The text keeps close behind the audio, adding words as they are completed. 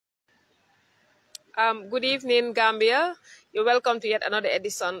Good evening, Gambia. You're welcome to yet another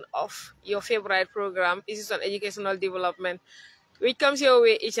edition of your favorite program. This is on educational development, which comes your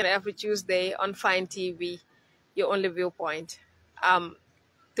way each and every Tuesday on Fine TV, your only viewpoint. Um,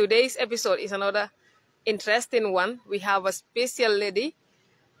 Today's episode is another interesting one. We have a special lady,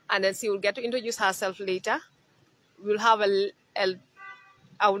 and then she will get to introduce herself later. We'll have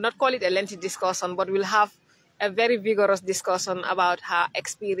I would not call it a lengthy discussion, but we'll have a very vigorous discussion about her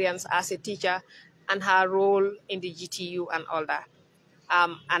experience as a teacher and her role in the GTU and all that.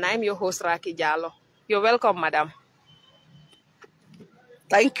 And I'm your host, Raki Jallo. You're welcome, madam.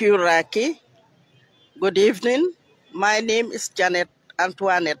 Thank you, Raki. Good evening. My name is Janet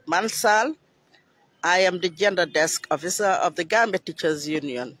Antoinette MANSAL. I am the Gender Desk Officer of the Gambia Teachers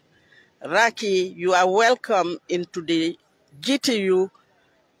Union. Raki, you are welcome into the GTU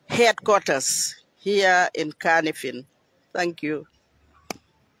headquarters here in Carnifin. Thank you.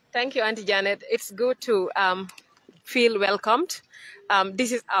 Thank you, Auntie Janet. It's good to feel welcomed.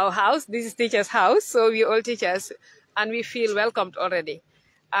 This is our house. This is teacher's house. So we're all teachers and we feel welcomed already.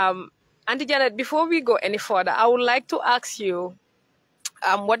 Auntie Janet, before we go any further, I would like to ask you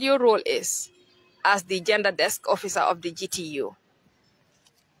what your role is as the Gender Desk Officer of the GTU.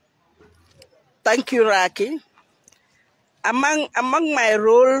 Thank you, Raki. Among my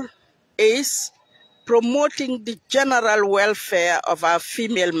role is promoting the general welfare of our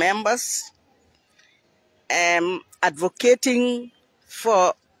female members, advocating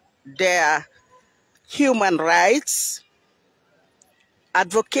for their human rights,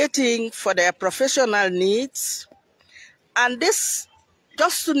 advocating for their professional needs, and this,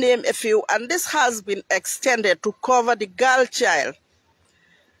 just to name a few, and this has been extended to cover the girl child.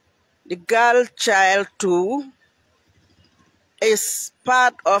 The girl child too is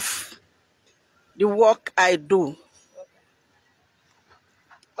part of the work I do.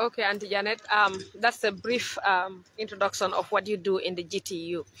 Okay, Auntie Janet, that's a brief introduction of what you do in the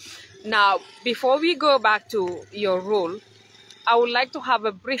GTU. Now, before we go back to your role, I would like to have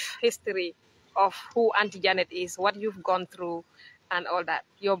a brief history of who Auntie Janet is, what you've gone through, and all that.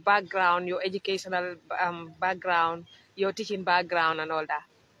 Your background, your educational background, your teaching background, and all that.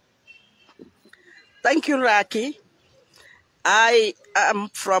 Thank you, Raki. I am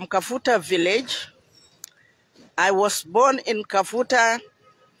from Kafuta village. I was born in Kafuta.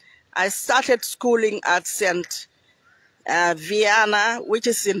 I started schooling at St. Viana, which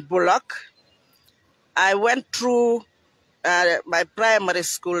is in Bullock. I went through my primary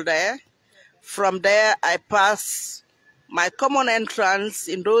school there. From there, I passed my common entrance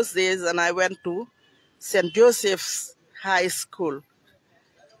in those days, and I went to St. Joseph's High School.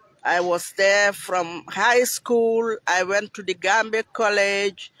 I was there from high school. I went to the Gambia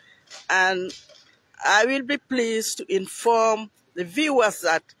College, and I will be pleased to inform the viewers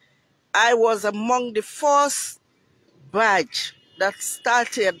that I was among the first batch that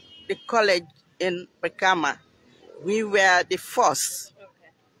started the college in Bekama. We were the first.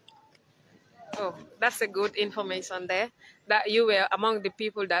 Okay. Oh, that's a good information there. That you were among the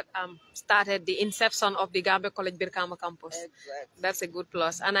people that started the inception of the Gambia College Birkama campus. Exactly. That's a good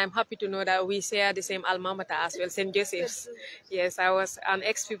plus. And I'm happy to know that we share the same alma mater as well, St. Joseph's. Yes, I was an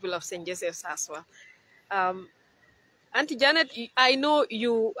ex-pupil of St. Joseph's as well. Auntie Janet, I know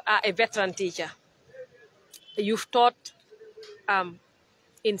you are a veteran teacher. You've taught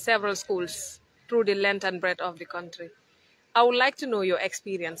in several schools through the length and breadth of the country. I would like to know your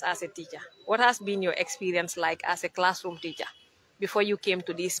experience as a teacher. What has been your experience like as a classroom teacher before you came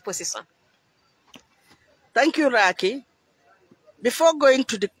to this position? Thank you, Raki. Before going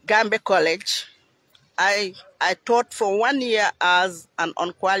to the Gambia College, I taught for 1 year as an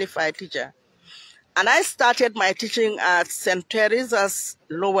unqualified teacher. And I started my teaching at St. Teresa's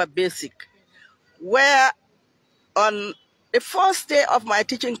Lower Basic, where on the first day of my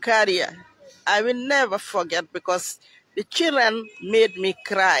teaching career, I will never forget because the children made me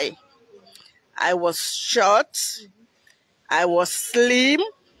cry. I was short, I was slim,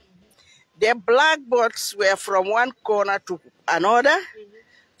 their blackboards were from one corner to another.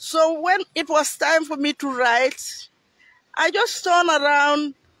 So when it was time for me to write, I just turned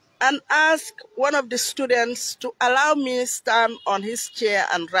around and asked one of the students to allow me stand on his chair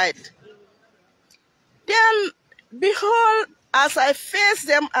and write. Then, behold, as I faced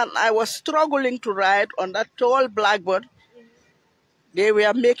them and I was struggling to write on that tall blackboard, they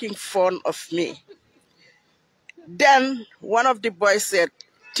were making fun of me. Then one of the boys said,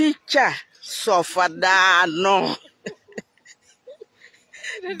 "Teacher, Sofadano."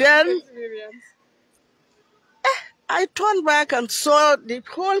 Then I turned back and saw the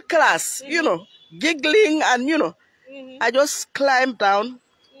whole class, giggling and, I just climbed down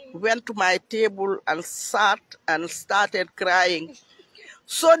went to my table and sat and started crying.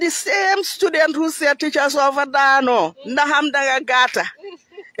 So the same student who said, teachers over Dano, Naham Gata,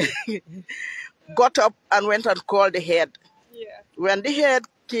 got up and went and called the head. Yeah. When the head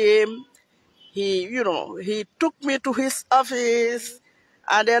came, he took me to his office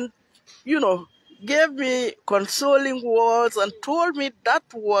and then, gave me consoling words and told me that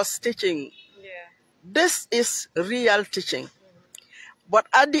was teaching. Yeah. This is real teaching. But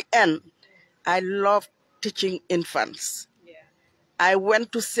at the end, I love teaching infants. Yeah. I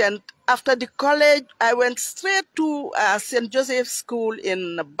went to after the college, I went straight to St. Joseph's School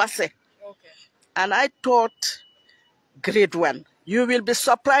in Basse. Okay. And I taught grade 1. You will be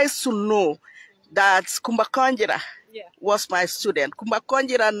surprised to know that Kumbakonjira was my student.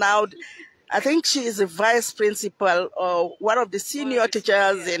 Kumbakonjira now, I think she is a vice principal or one of the senior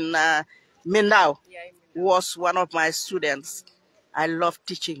teachers in Mindao, was one of my students. I love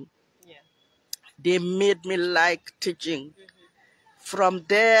teaching. Yeah. They made me like teaching. From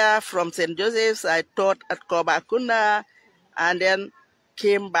there, from St. Joseph's, I taught at Kobakunda and then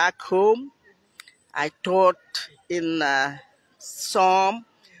came back home. I taught in Som,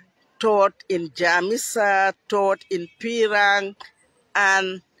 taught in Jamisa, taught in Pirang,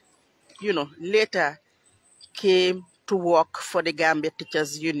 and, later came to work for the Gambia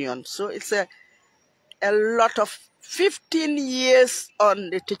Teachers Union. So it's a lot of 15 years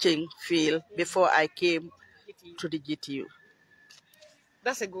on the teaching field before I came to the GTU.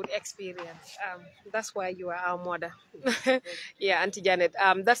 That's a good experience. That's why you are our mother. Yeah, Auntie Janet.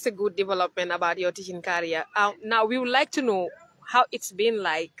 That's a good development about your teaching career. Now we would like to know how it's been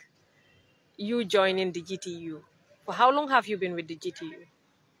like you joining the GTU. For how long have you been with the GTU?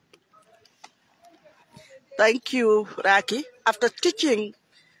 Thank you, Raki. After teaching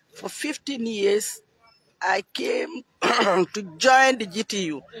for 15 years, I came to join the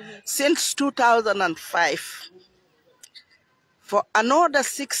GTU since 2005 for another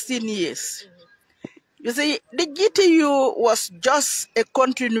 16 years. You see, the GTU was just a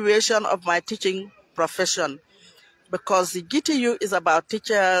continuation of my teaching profession because the GTU is about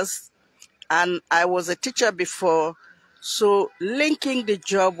teachers and I was a teacher before, so linking the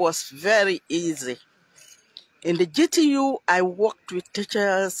job was very easy. In the GTU, I worked with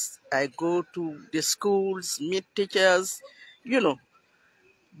teachers, I go to the schools, meet teachers,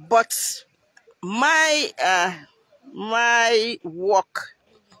 but my work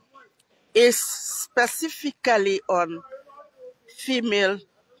is specifically on female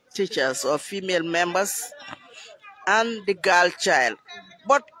teachers or female members and the girl child.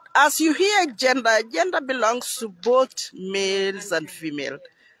 But as you hear gender belongs to both males and female.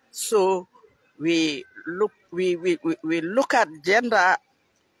 So we look at gender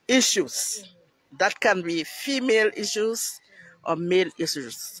issues that can be female issues or male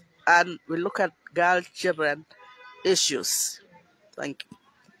issues, and we look at girl children issues. Thank you.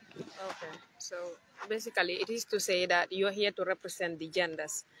 Okay, so basically it is to say that you are here to represent the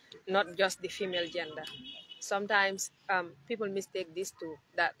genders, not just the female gender. Sometimes people mistake this too,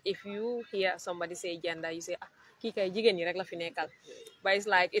 that if you hear somebody say gender, you say, ah, kii kay jigéen ñi rek la fi nekkal. But it's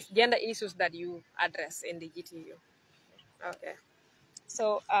like, it's gender issues that you address in the GTU. Okay.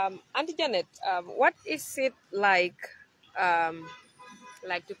 So, Auntie Janet, what is it like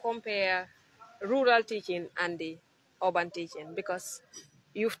to compare rural teaching and the urban teaching? Because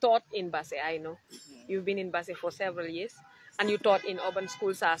you've taught in Basse, I know. You've been in Basse for several years, and you taught in urban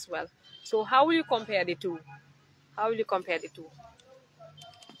schools as well. So how will you compare the two? How will you compare the two?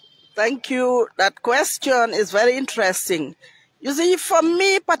 Thank you. That question is very interesting. You see, for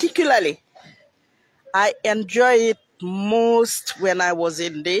me particularly, I enjoy it most when I was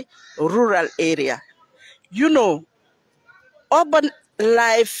in the rural area. Urban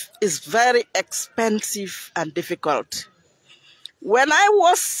life is very expensive and difficult. When I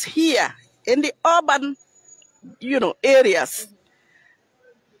was here in the urban, areas,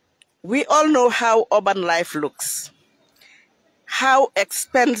 we all know how urban life looks, how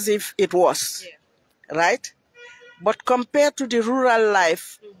expensive it was, right? But compared to the rural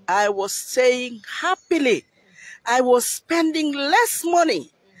life, I was saying happily, I was spending less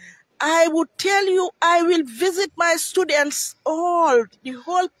money. I would tell you, I will visit my students the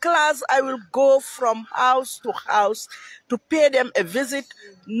whole class. I will go from house to house to pay them a visit,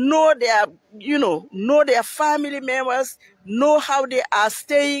 know their family members, know how they are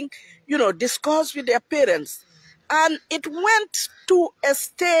staying, discuss with their parents. And it went to a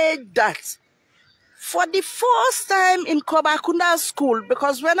stage that for the first time in Kobakunda school,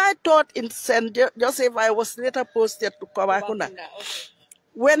 because when I taught in St. Joseph, I was later posted to Kobakunda. Okay.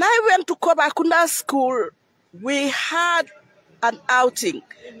 When I went to Kobakunda school, we had an outing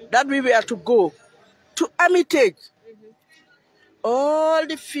that we were to go to Armitage. All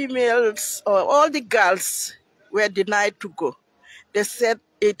the females or all the girls were denied to go. They said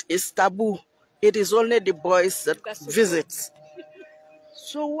it is taboo. It is only the boys that visit.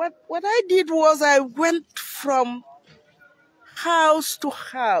 So what I did was I went from house to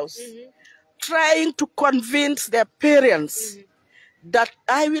house, trying to convince their parents that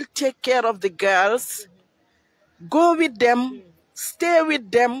I will take care of the girls, go with them, stay with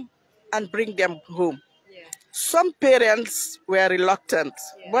them, and bring them home. Some parents were reluctant,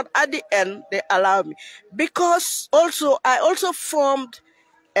 but at the end they allowed me, because I also formed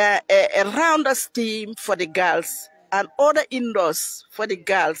a rounders team for the girls and other indoors for the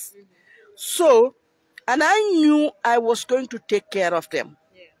girls. So, and I knew I was going to take care of them.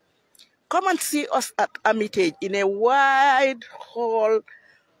 Come and see us at Armitage in a wide hall.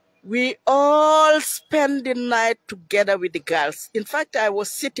 We all spend the night together with the girls. In fact, I was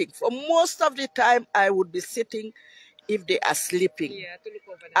sitting. For most of the time, I would be sitting if they are sleeping. Yeah, to look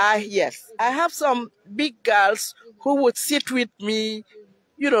over them. Yes, I have some big girls who would sit with me.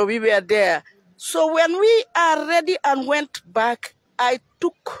 You know, we were there. So when we are ready and went back, I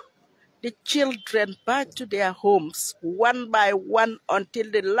took the children back to their homes one by one until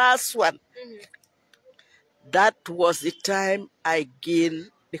the last one. That was the time I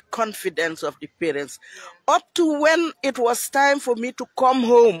gained the confidence of the parents. Up to when it was time for me to come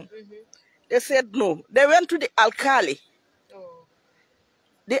home, they said no. They went to the alkali.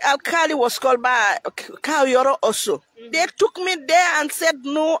 The alkali was called by Kauyoro also. They took me there and said,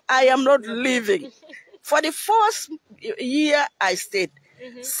 no, I am not leaving. For the first year, I stayed.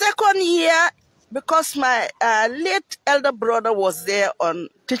 Second year, because my late elder brother was there on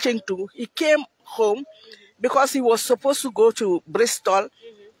teaching too, he came home because he was supposed to go to Bristol.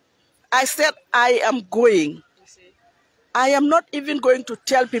 I said, I am going. I am not even going to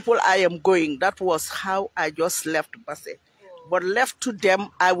tell people I am going. That was how I just left Basse. But left to them,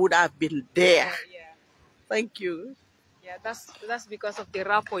 I would have been there. Thank you. Yeah, that's because of the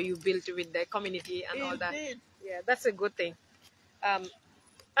rapport you built with the community and all that. Yeah, that's a good thing.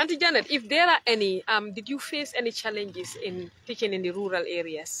 Auntie Janet, if there are any, did you face any challenges in teaching in the rural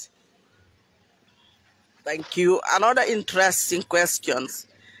areas? Thank you. Another interesting question.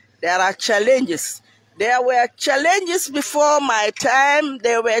 There are challenges. There were challenges before my time.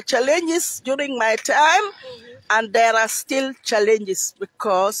 There were challenges during my time. And there are still challenges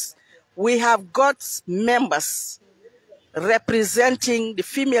because we have got members representing the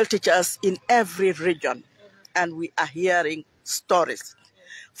female teachers in every region. And we are hearing stories.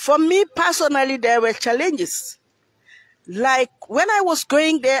 For me personally, there were challenges. Like when I was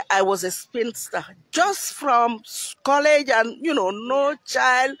going there, I was a spinster, just from college and, you know, no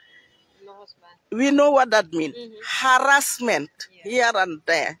child. No husband. We know what that means. Harassment here and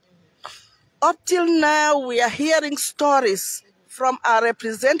there. Up till now, we are hearing stories from our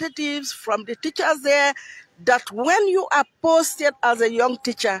representatives, from the teachers there, that when you are posted as a young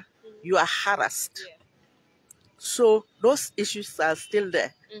teacher, you are harassed. So those issues are still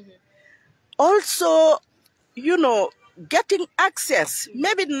there. Also, you know, getting access,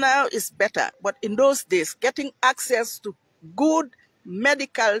 maybe now is better, but in those days, getting access to good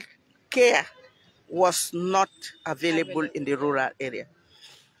medical care was not available in the rural area.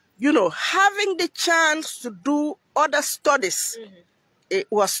 You know, having the chance to do other studies, it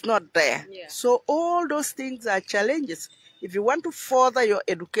was not there. So all those things are challenges. If you want to further your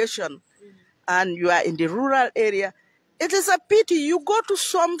education and you are in the rural area, it is a pity. You go to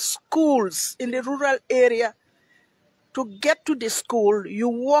some schools in the rural area, to get to the school, you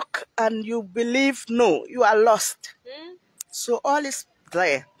walk and you believe, no, you are lost. So all is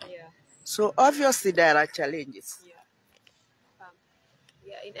there. So obviously there are challenges.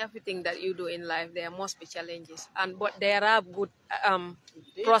 In everything that you do in life, there must be challenges, but there are good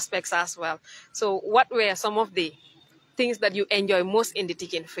prospects as well. So what were some of the things that you enjoy most in the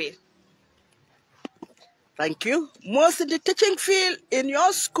teaching field? Thank you. Most in the teaching field, in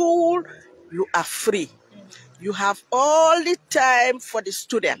your school, you are free. You have all the time for the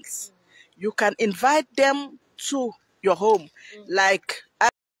students. You can invite them to your home. Like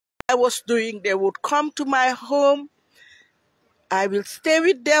I was doing, they would come to my home. I will stay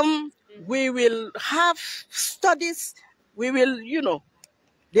with them. We will have studies. We will, you know,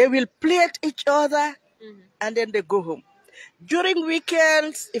 they will play at each other and then they go home. During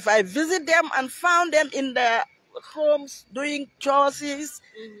weekends, if I visit them and found them in their homes doing chores,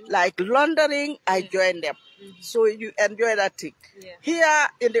 like laundering, I join them. So you enjoy that thing. Here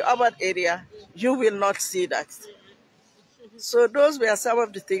in the urban area, you will not see that. So those were some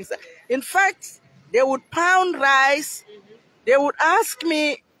of the things. In fact, they would pound rice They would ask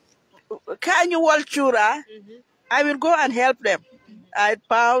me, can you walk chura? I will go and help them. I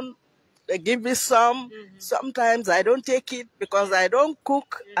pound, they give me some. Sometimes I don't take it because I don't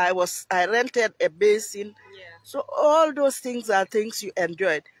cook. I rented a basin. So all those things are things you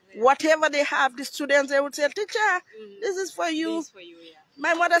enjoyed. Whatever they have, the students, they would say, teacher, this is for you. This for you, yeah.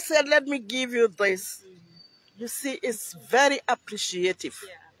 My mother said, let me give you this. You see, it's very appreciative.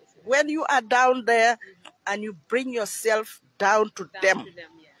 Yeah. When you are down there and you bring yourself down to them, Yeah.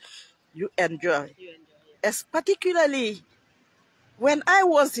 you enjoy. You enjoy, As particularly when I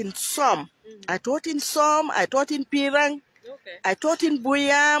was in Som, I taught in Som, I taught in Pirang, Okay. I taught in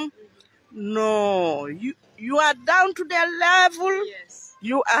Buyam. No, you are down to their level. Yes.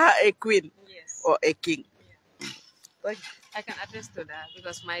 You are a queen Yes. or a king. I can attest to that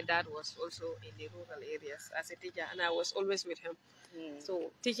because my dad was also in the rural areas as a teacher, and I was always with him.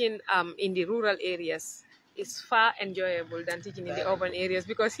 So teaching in the rural areas is far enjoyable than teaching in the urban areas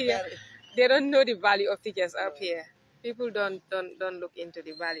because here they don't know the value of teachers up here. People don't look into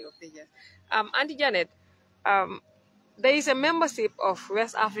the value of teachers. Auntie Janet, there is a membership of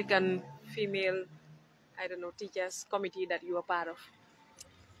West African female, I don't know, teachers committee that you are part of.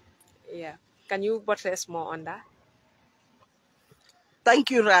 Yeah. Can you buttress more on that?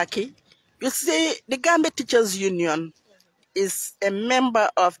 Thank you, Raki. You see, the Gambia Teachers Union is a member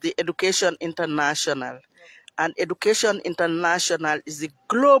of the Education International. And Education International is a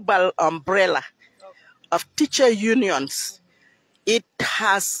global umbrella of teacher unions. It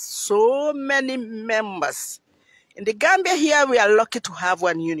has so many members. In the Gambia here, we are lucky to have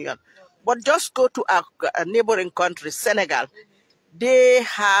one union. But just go to our neighboring country, Senegal. They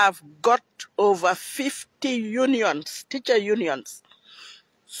have got over 50 unions, teacher unions.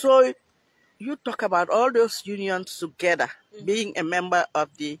 So you talk about all those unions together, being a member of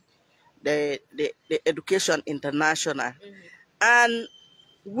the Education International. And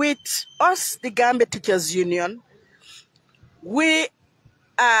with us, the Gambia Teachers Union, we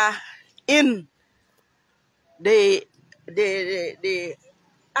are in the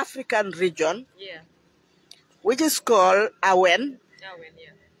African region, Yeah. which is called AWEN. Yeah.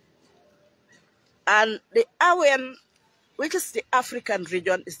 And the AWEN, which is the African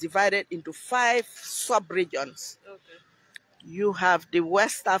region, is divided into 5 sub-regions. Okay. You have the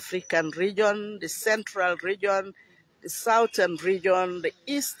West African region, the Central region, the Southern region, the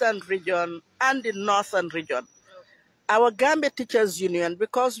Eastern region, and the Northern region. Our Gambia Teachers Union,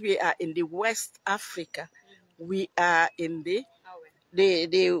 because we are in the West Africa, we are in the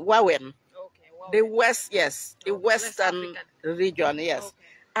WAWEN. Okay. Wow. The West, yes, the Western region, yes. Okay.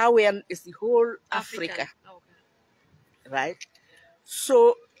 AWEN is the whole Africa, Okay. right?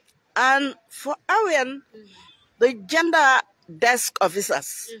 So, and for AWEN, the gender desk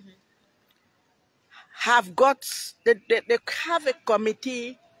officers have got, they have a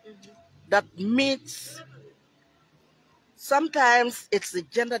committee that meets. Sometimes it's the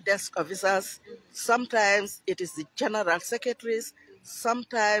gender desk officers, sometimes it is the general secretaries,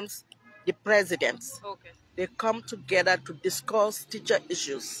 sometimes the presidents. Okay. They come together to discuss teacher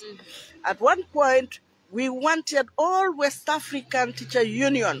issues. At one point, we wanted all West African teacher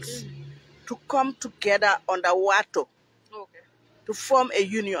unions to come together under WATO to form a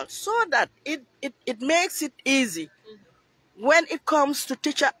union so that it makes it easy when it comes to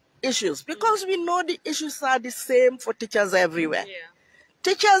teacher issues, because we know the issues are the same for teachers everywhere. Yeah.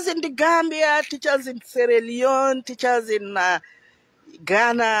 Teachers in the Gambia, teachers in Sierra Leone, teachers in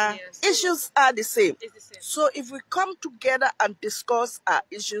Ghana, Yes. issues are the same. It's the same. So if we come together and discuss our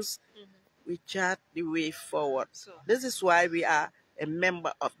issues, we chart the way forward. So. This is why we are a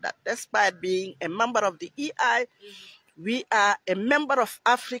member of that. Despite being a member of the EI, we are a member of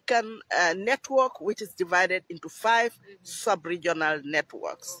African network, which is divided into 5 sub-regional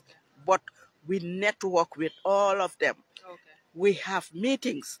networks. But we network with all of them. Okay. We have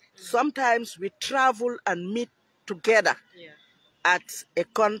meetings. Sometimes we travel and meet together at a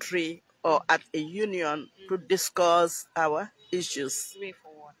country or at a union to discuss our issues. Way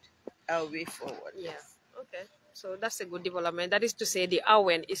forward. Our way forward. Yeah. Okay. So that's a good development. That is to say, the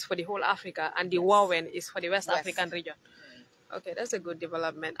AWEN is for the whole Africa and the WAWEN is for the West African region. Okay, that's a good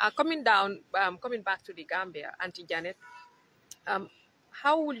development. Coming back to the Gambia, Auntie Janet,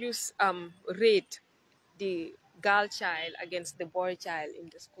 how would you rate the girl child against the boy child in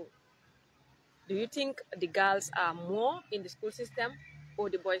the school? Do you think the girls are more in the school system or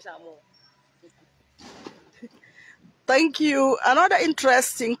the boys are more? Thank you. Another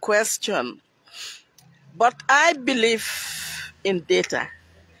interesting question. But I believe in data.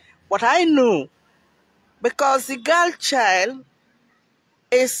 What I know, because the girl child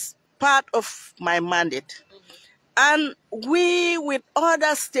is part of my mandate. And we, with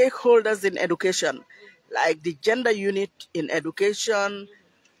other stakeholders in education, like the gender unit in education,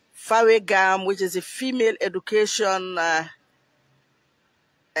 FAWEGAM, which is a female education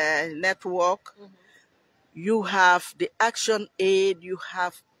network, you have the Action Aid, you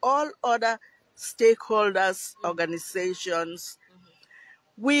have all other stakeholders, organizations.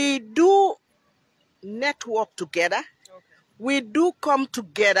 We do network together. We do come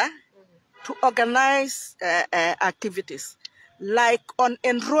together to organize activities. Like on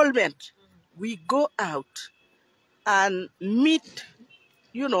enrollment, we go out and meet,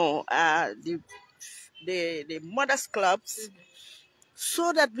 the mothers clubs,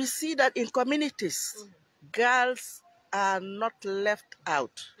 so that we see that in communities, girls are not left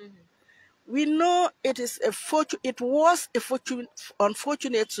out. We know it was a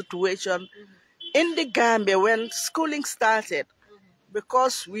unfortunate situation in the Gambia when schooling started,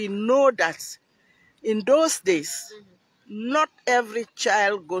 because we know that in those days, not every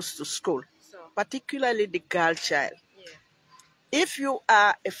child goes to school, particularly the girl child. If you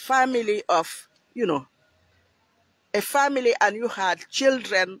are a family of, a family and you had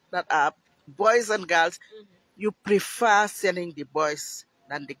children that are boys and girls, you prefer sending the boys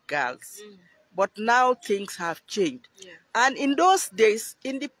than the girls. But now things have changed. And in those days,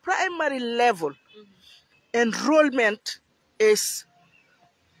 in the primary level, enrollment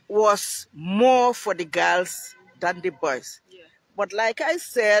was more for the girls than the boys. But like I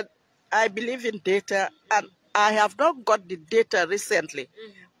said, I believe in data, and I have not got the data recently.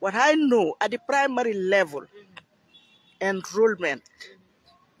 But I know at the primary level, enrollment,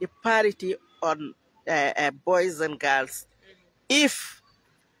 the parity on boys and girls, if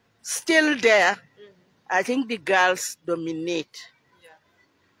still there, I think the girls dominate,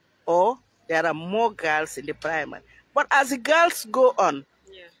 or there are more girls in the primary. But as the girls go on,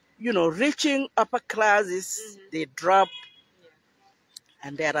 reaching upper classes, they drop,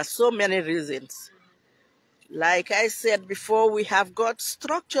 and there are so many reasons. Like I said before, we have got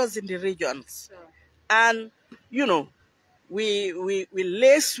structures in the regions, and we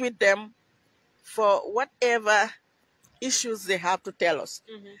lace with them for whatever issues they have to tell us.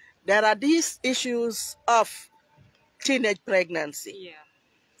 There are these issues of teenage pregnancy,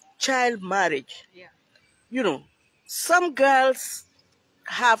 child marriage. Some girls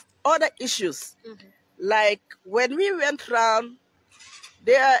have other issues. Like when we went round,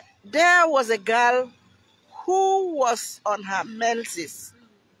 there was a girl who was on her menses,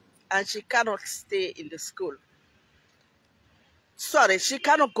 and she cannot stay in the school. Sorry, she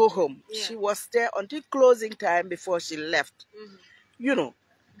cannot go home. She was there until closing time before she left.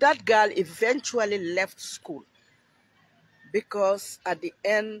 That girl eventually left school because at the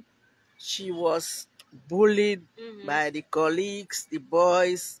end she was bullied by the colleagues, the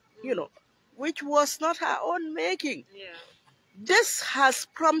boys, which was not her own making. This has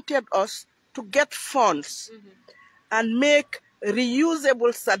prompted us to get funds and make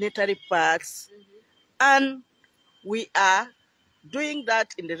reusable sanitary pads, and we are doing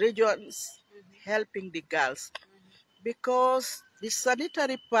that in the regions, helping the girls, because the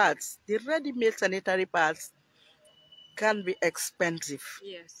sanitary pads, the ready-made sanitary pads, can be expensive.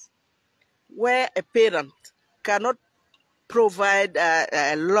 Where a parent cannot provide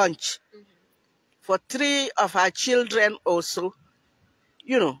a lunch for 3 of her children also,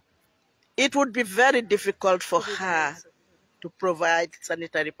 it would be very difficult for her to provide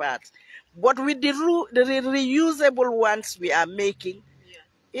sanitary pads. But with the reusable ones we are making,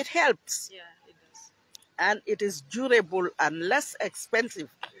 it helps. And it is durable and less expensive.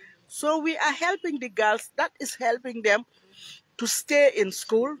 So we are helping the girls. That is helping them to stay in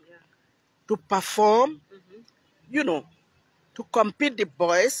school, to perform, to compete the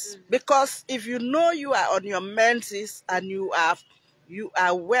boys. Because if you know you are on your menses and you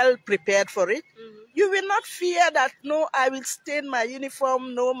are well prepared for it, you will not fear that, no, I will stain my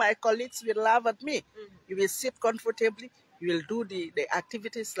uniform, no, my colleagues will laugh at me. You will sit comfortably, you will do the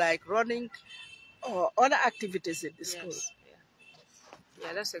activities like running or other activities in the school.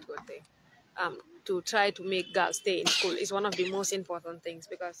 Yeah, that's a good thing. To try to make girls stay in school is one of the most important things,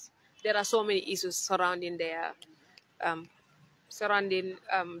 because there are so many issues surrounding their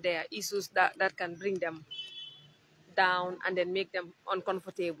issues that can bring them down and then make them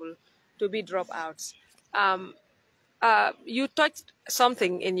uncomfortable to be dropouts. You touched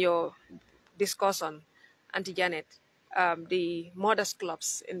something in your discussion, Auntie Janet, the mothers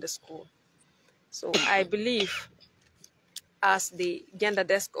clubs in the school. So I believe, as the gender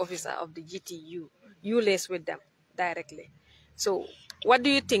desk officer of the GTU, you liaise with them directly. So what do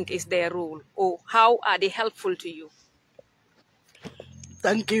you think is their role, or how are they helpful to you?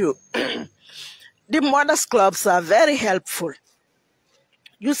 Thank you. the mothers clubs are very helpful.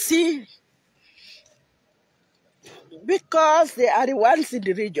 You see, because they are the ones in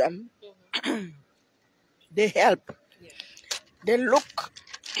the region, they help. They look,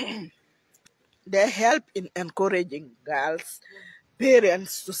 they help in encouraging girls,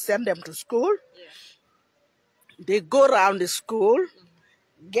 parents to send them to school. They go around the school,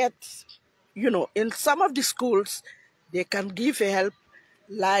 get, in some of the schools, they can give help,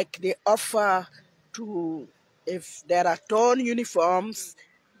 like they offer to, if there are torn uniforms,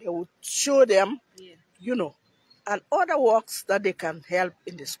 they would show them, and other works that they can help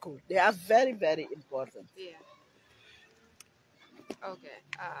in the school. They are very, very important. Yeah. Okay.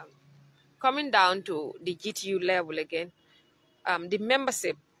 Coming down to the GTU level again, the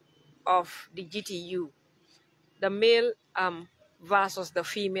membership of the GTU, the male versus the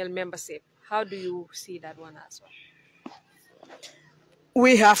female membership, how do you see that one as well?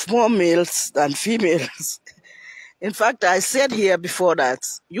 We have more males than females. In fact, I said here before that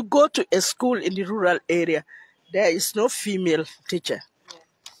you go to a school in the rural area, there is no female teacher,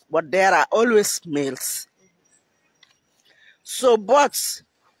 but there are always males. So, but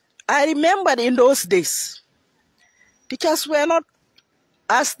I remember in those days, teachers were not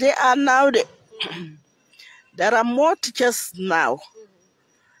as they are now. There are more teachers now,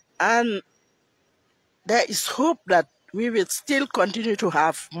 and there is hope that we will still continue to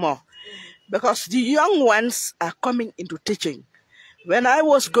have more, because the young ones are coming into teaching. When I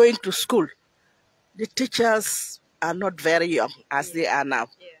was going to school, the teachers are not very young as they are now.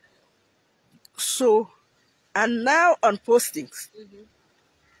 So, and now on postings,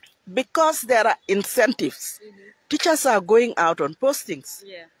 because there are incentives, teachers are going out on postings.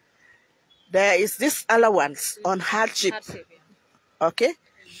 There is this allowance on hardship. Okay?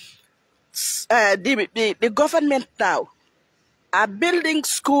 The government now are building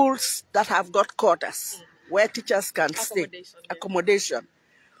schools that have got quarters where teachers can stay, accommodation.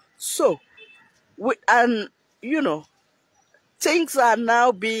 So, things are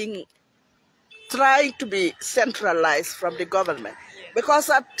now trying to be centralized from the government. Because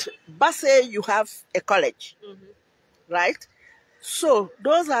at Basse you have a college, right? So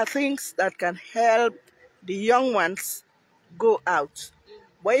those are things that can help the young ones go out.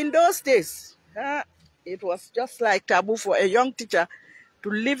 But in those days, it was just like taboo for a young teacher to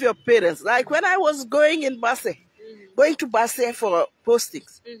leave your parents. Like when I was going to Basse for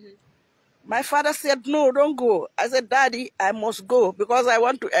postings, my father said, no, don't go. I said, Daddy, I must go because I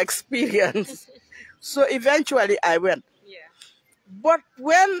want to experience. So eventually I went. But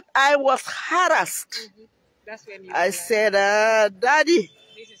when I was harassed, That's when I said, Daddy,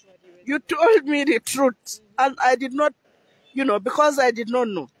 you told me the truth. And I did not, because I did not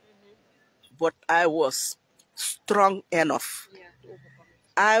know. But I was strong enough.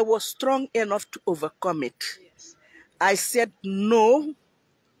 I was strong enough to overcome it. I said, no,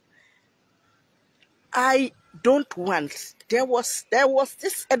 I don't want. There was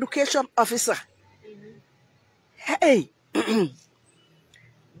this education officer. Hey,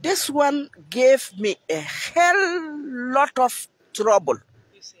 this one gave me a hell lot of trouble.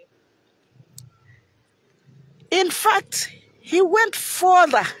 In fact, he went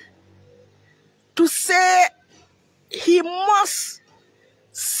further to say he must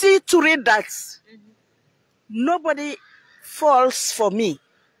see to it that nobody falls for me.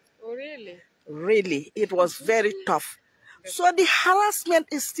 Oh, really? Really, it was very tough. So the harassment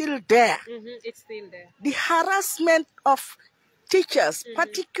is still there. It's still there. The harassment of teachers,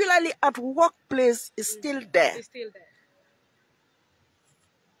 particularly at workplace, is still there. It's still there.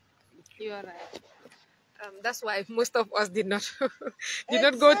 You are right. That's why most of us did not go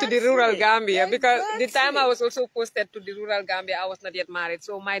to the rural Gambia, because the time I was also posted to the rural Gambia, I was not yet married,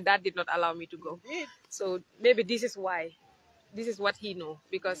 so my dad did not allow me to go. So maybe this is why. This is what he knows,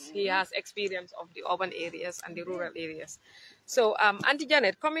 because he has experience of the urban areas and the rural areas. So, Auntie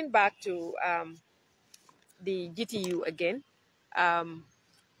Janet, coming back to the GTU again,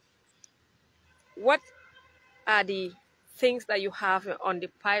 what are the things that you have on the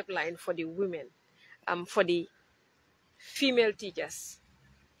pipeline for the women, for the female teachers?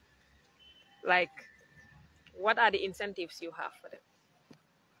 Like, what are the incentives you have for them?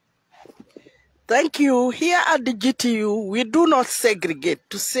 Thank you. Here at the GTU, we do not segregate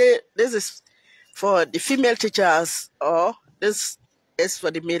to say this is for the female teachers or this is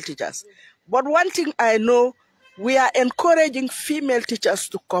for the male teachers. But one thing I know, we are encouraging female teachers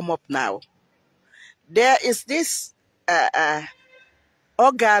to come up now. There is this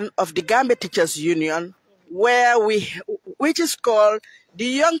organ of the Gambia Teachers Union which is called the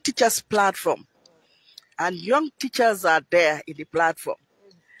Young Teachers Platform. And young teachers are there in the platform.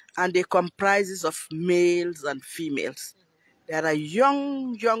 and they comprises of males and females. There are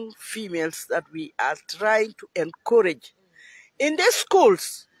young females that we are trying to encourage. In the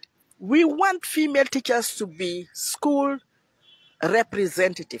schools, we want female teachers to be school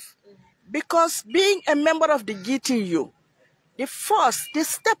representative, because being a member of the GTU, the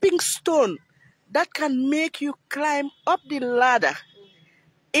stepping stone that can make you climb up the ladder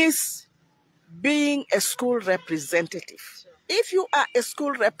is being a school representative. If you are a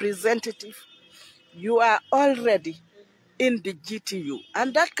school representative, you are already in the GTU,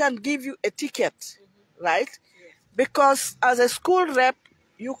 and that can give you a ticket, right? Because as a school rep,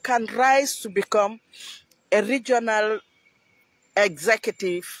 you can rise to become a regional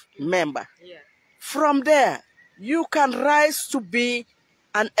executive member. From there, you can rise to be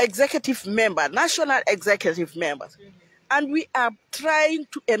an executive member, national executive member. And we are trying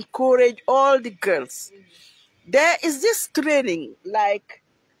to encourage all the girls. There is this training, like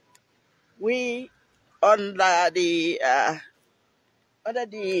we under the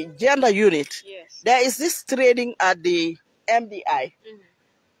gender unit. There is this training at the MDI,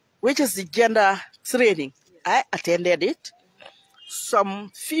 which is the gender training. I attended it. Some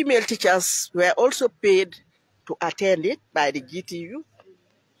female teachers were also paid to attend it by the GTU.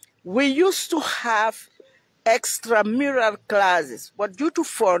 We used to have extramural classes, but due to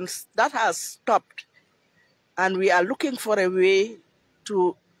funds, that has stopped. And we are looking for a way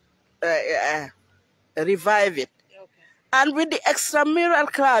to revive it. And with the extramural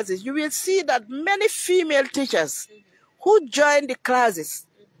classes, you will see that many female teachers who join the classes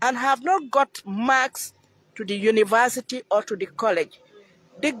and have not got marks to the university or to the college,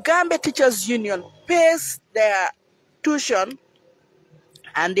 the Gambia Teachers Union pays their tuition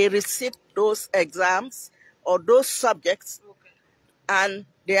and they receive those exams or those subjects, and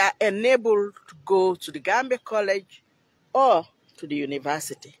they are enabled to go to the Gambia College or to the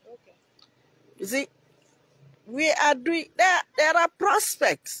university. You see, we are doing, there are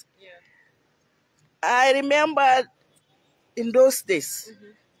prospects. I remember in those days,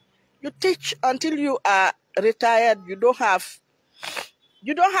 you teach until you are retired, you don't have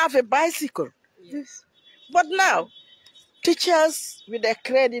a bicycle. But now, teachers with their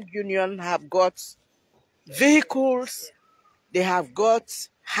credit union have got vehicles, they have got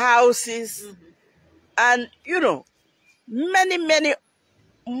houses, and many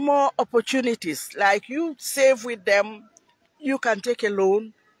more opportunities. Like you save with them, you can take a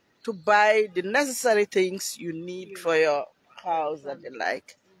loan to buy the necessary things you need for your house and the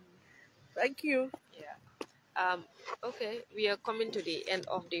like. Thank you. Okay, we are coming to the end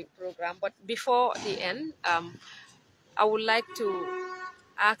of the program, but before the end, I would like to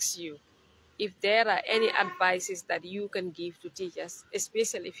ask you if there are any advices that you can give to teachers,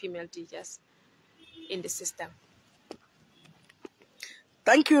 especially female teachers in the system.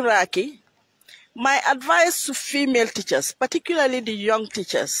 Thank you, Raki. My advice to female teachers, particularly the young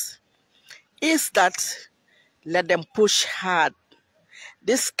teachers, is that let them push hard.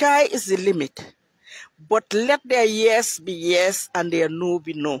 The sky is the limit, but let their yes be yes and their no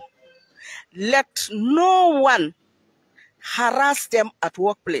be no. Let no one harass them at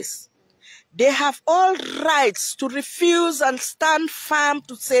workplace. They have all rights to refuse and stand firm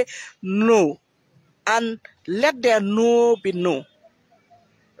to say no, and let their no be no,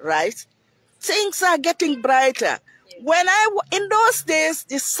 right? Things are getting brighter. When in those days,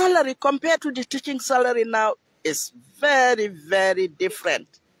 the salary compared to the teaching salary now is very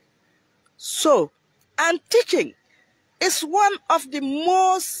different. So, and teaching is one of the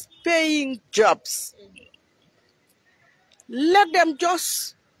most paying jobs. Let them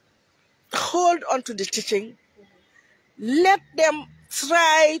just hold on to the teaching. Let them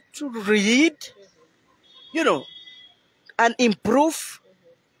try to read, and improve,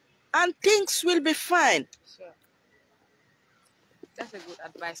 and things will be fine. That's a good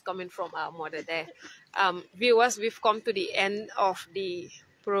advice coming from our mother there. Viewers, we've come to the end of the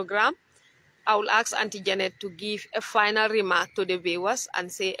program. I will ask Auntie Janet to give a final remark to the viewers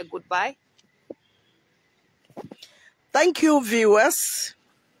and say a goodbye. Thank you, viewers.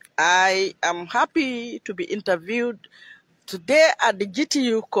 I am happy to be interviewed today at the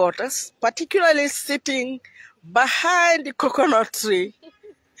GTU quarters, particularly sitting behind the coconut tree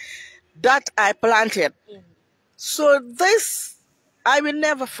that I planted. So this, I will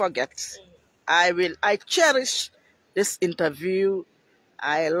never forget. I cherish this interview.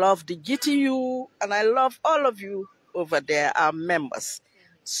 I love the GTU and I love all of you over there, our members.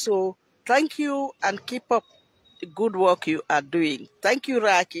 So thank you and keep up the good work you are doing. Thank you,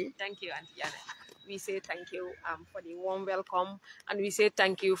 Raki. Thank you, Auntie Janet. We say thank you for the warm welcome, and we say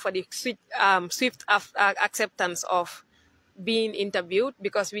thank you for the swift acceptance of being interviewed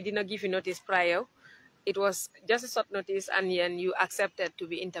because we did not give you notice prior. It was just a short notice, and then you accepted to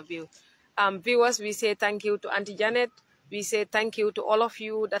be interviewed. Viewers, we say thank you to Auntie Janet. We say thank you to all of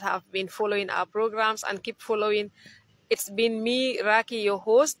you that have been following our programs and keep following. It's been me, Raki, your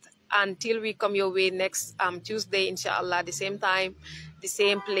host, until we come your way next Tuesday, inshallah, the same time, the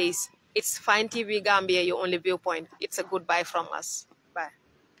same place. It's Fine TV Gambia, your only viewpoint. It's a goodbye from us.